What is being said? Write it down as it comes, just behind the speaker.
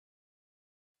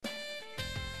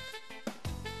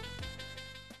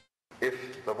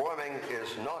if the warming is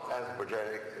not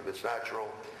anthropogenic, if it's natural,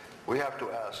 we have to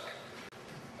ask,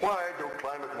 why do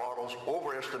climate models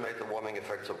overestimate the warming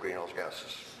effects of greenhouse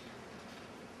gases?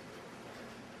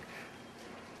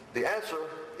 The answer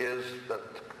is that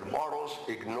the models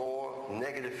ignore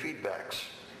negative feedbacks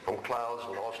from clouds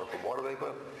and also from water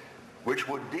vapor, which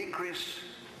would decrease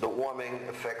the warming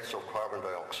effects of carbon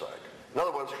dioxide. In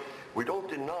other words, we don't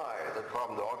deny that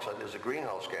carbon dioxide is a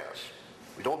greenhouse gas.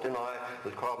 We don't deny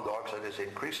that carbon dioxide is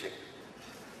increasing.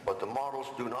 But the models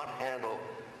do not handle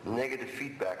negative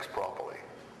feedbacks properly.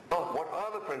 Now, what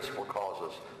are the principal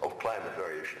causes of climate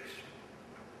variations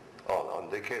on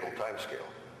decadal timescale?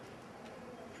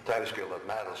 Timescale that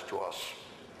matters to us.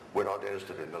 We're not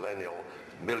interested in millennial,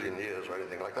 million years or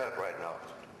anything like that right now.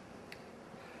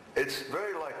 It's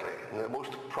very likely, and the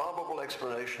most probable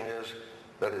explanation is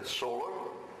that it's solar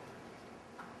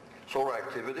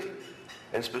activity,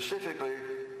 and specifically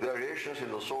variations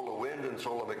in the solar wind and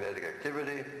solar magnetic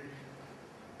activity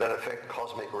that affect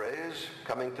cosmic rays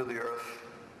coming to the Earth,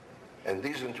 and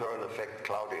these in turn affect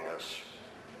cloudiness.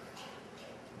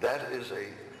 That is a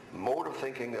mode of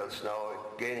thinking that's now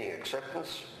gaining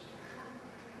acceptance.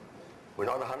 We're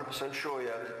not 100% sure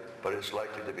yet, but it's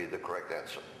likely to be the correct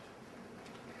answer.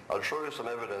 I'll show you some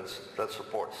evidence that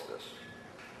supports this.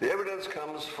 The evidence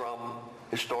comes from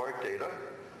historic data,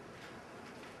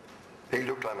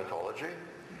 paleoclimatology,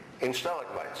 in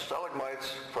stalagmites.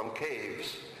 Stalagmites from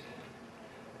caves.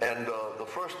 And the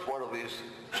first one of these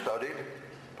studied,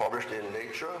 published in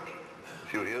Nature a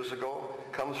few years ago,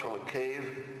 comes from a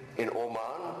cave in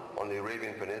Oman on the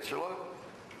Arabian Peninsula.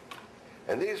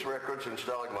 And these records in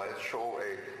stalagmites show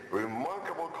a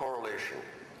remarkable correlation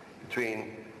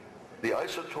between the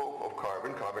isotope of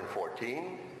carbon,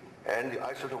 carbon-14, and the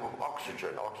isotope of oxygen,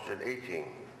 oxygen-18,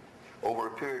 over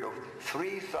a period of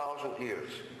 3,000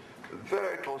 years.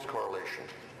 Very close correlation.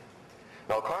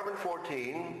 Now,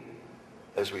 carbon-14,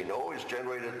 as we know, is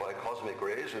generated by cosmic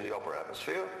rays in the upper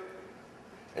atmosphere,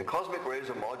 and cosmic rays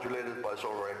are modulated by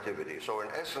solar activity. So in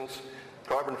essence,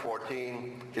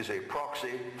 carbon-14 is a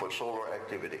proxy for solar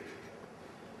activity.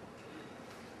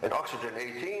 And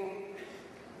oxygen-18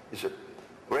 is a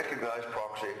recognized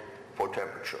proxy for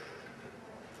temperature,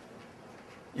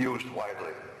 used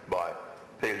widely by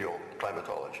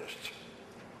paleoclimatologists.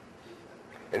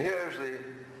 And here's the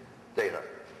data.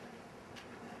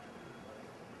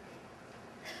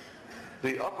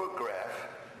 The upper graph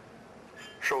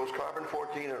shows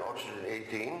carbon-14 and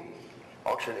oxygen-18,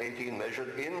 oxygen-18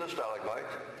 measured in the stalagmite,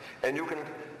 and you can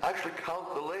actually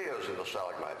count the layers in the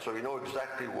stalagmite, so you know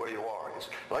exactly where you are. It's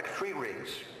like tree rings.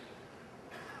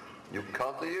 You can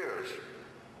count the years.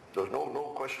 There's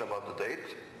no question about the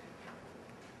date.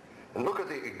 And look at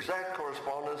the exact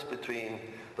correspondence between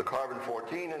the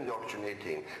carbon-14 and the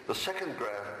oxygen-18. The second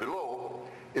graph below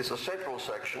is a central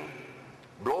section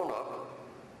blown up.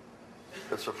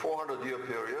 It's a 400-year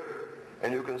period,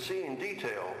 and you can see in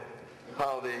detail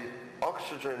how the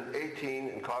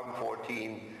oxygen-18 and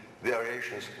carbon-14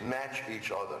 variations match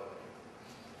each other.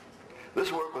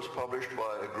 This work was published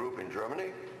by a group in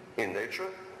Germany, in Nature,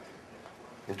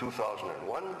 in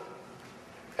 2001,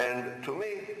 and to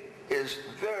me is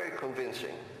very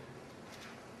convincing.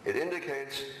 It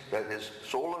indicates that this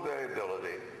solar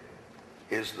variability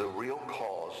is the real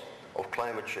cause of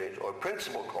climate change, or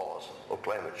principal cause of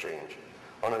climate change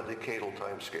on a decadal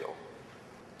time scale.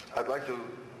 I'd like to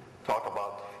talk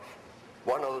about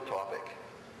one other topic,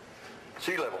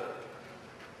 sea level.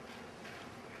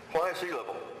 Why sea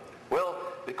level? Well,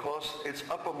 because it's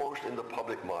uppermost in the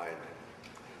public mind.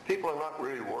 People are not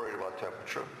really worried about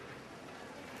temperature.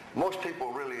 Most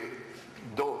people really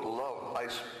don't love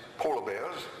polar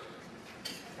bears.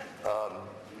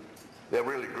 They're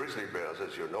really grizzly bears,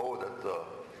 as you know, that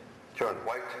turned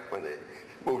white when they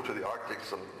moved to the Arctic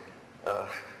some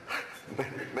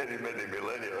many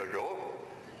millennia ago.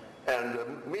 And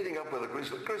meeting up with a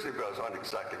grizzly bears aren't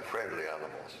exactly friendly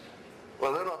animals.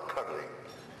 Well, they're not cuddly.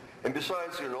 And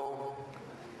besides, you know,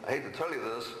 I hate to tell you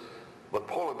this, but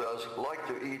polar bears like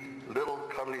to eat little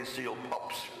cuddly seal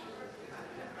pups.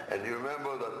 And you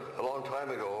remember that a long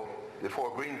time ago,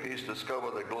 before Greenpeace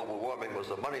discovered that global warming was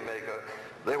the moneymaker,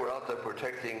 they were out there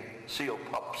protecting seal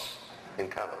pups in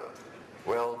Canada.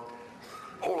 Well,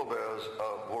 polar bears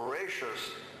are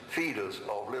voracious feeders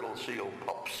of little seal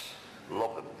pups.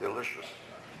 Love them, delicious.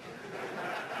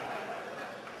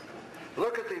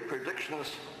 Look at the predictions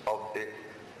of the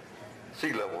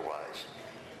sea level rise.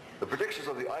 The predictions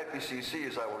of the Ipcc,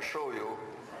 as I will show you,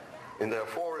 in their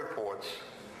 4 reports,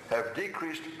 have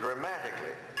decreased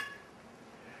dramatically.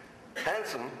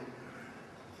 Hansen,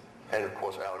 and of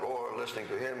course Al Gore, listening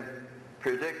to him,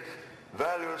 predict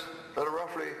values that are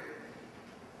roughly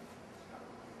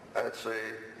I'd say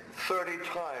 30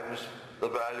 times the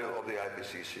value of the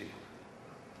Ipcc.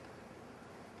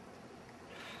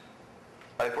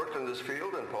 I've worked in this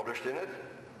field and published in it.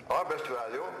 Our best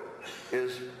value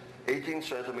is 18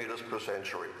 centimeters per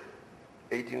century.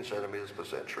 18 centimeters per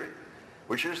century,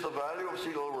 which is the value of sea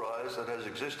level rise that has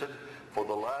existed for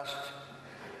the last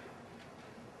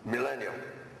millennium,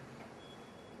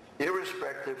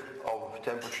 irrespective of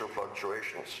temperature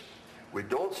fluctuations. We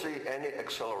don't see any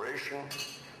acceleration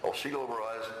of sea level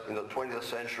rise in the 20th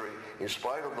century in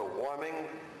spite of the warming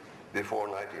before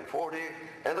 1940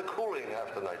 and the cooling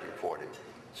after 1940.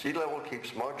 Sea level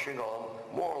keeps marching on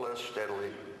more or less steadily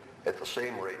at the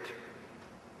same rate.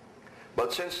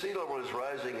 But since sea level is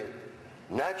rising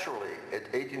naturally at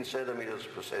 18 centimeters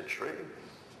per century,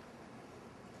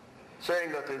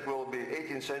 saying that it will be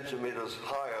 18 centimeters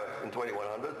higher in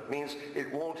 2100 means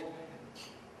it won't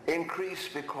increase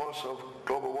because of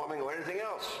global warming or anything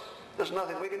else. There's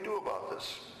nothing we can do about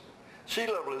this. Sea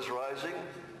level is rising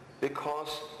because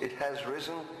it has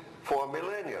risen for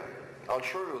millennia. I'll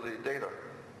show you the data.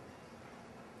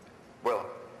 Well,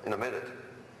 in a minute.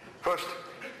 First,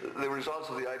 the results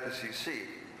of the Ipcc.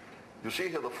 You see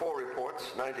here the four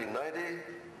reports, 1990,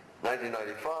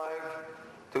 1995,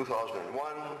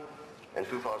 2001, and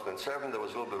 2007. There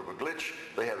was a little bit of a glitch.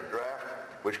 They had a draft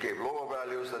which gave lower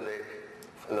values than they,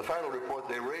 in the final report,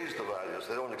 they raised the values.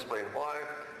 They don't explain why,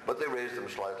 but they raised them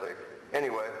slightly.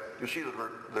 Anyway, you see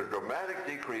the dramatic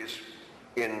decrease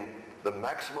in the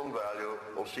maximum value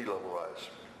of sea level rise.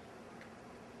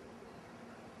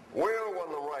 Way over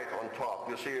on the right on top,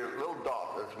 you see a little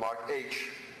dot that's marked H.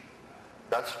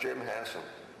 That's Jim Hansen.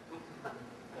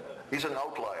 He's an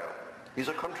outlier. He's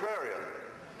a contrarian.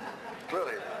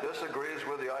 Clearly disagrees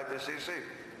with the Ipcc.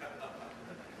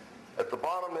 At the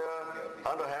bottom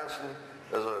there, under Hansen,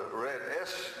 there's a red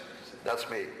S. That's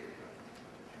me.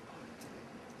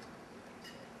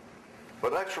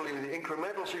 But actually, the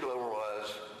incremental sea level rise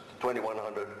to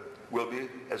 2100 will be,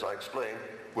 as I explained,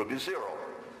 will be zero.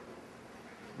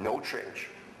 No change.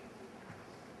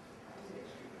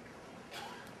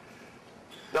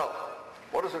 Now,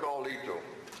 what does it all lead to?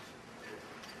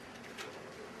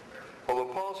 From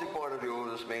a policy point of view,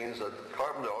 this means that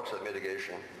carbon dioxide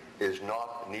mitigation is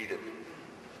not needed,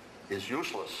 is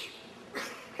useless,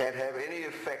 can't have any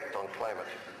effect on climate.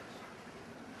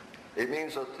 It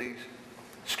means that the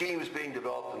schemes being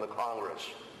developed in the Congress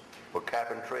for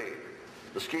cap and trade,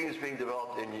 the schemes being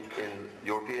developed in the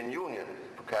European Union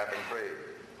for cap and trade,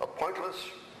 are pointless,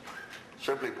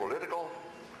 simply political,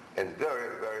 and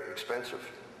very, very expensive.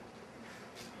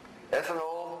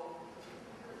 Ethanol,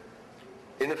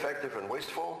 ineffective and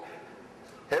wasteful,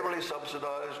 heavily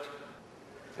subsidized.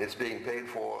 It's being paid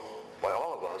for by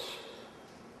all of us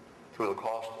through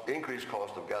the increased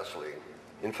cost of gasoline.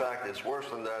 In fact, it's worse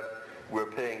than that.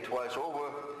 We're paying twice over.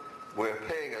 We're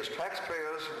paying as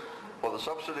taxpayers for the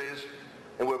subsidies,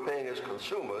 and we're paying as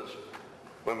consumers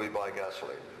when we buy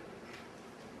gasoline.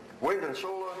 Wind and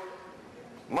solar,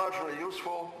 marginally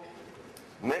useful,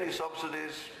 many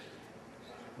subsidies,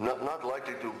 not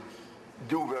likely to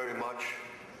do very much.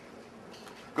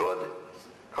 Good.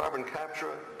 Carbon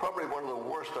capture, probably one of the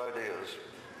worst ideas.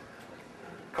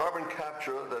 Carbon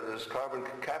capture, that is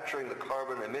capturing the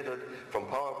carbon emitted from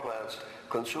power plants,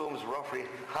 consumes roughly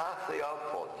half the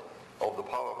output of the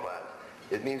power plant.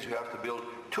 It means you have to build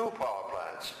 2 power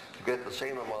plants to get the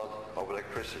same amount of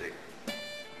electricity.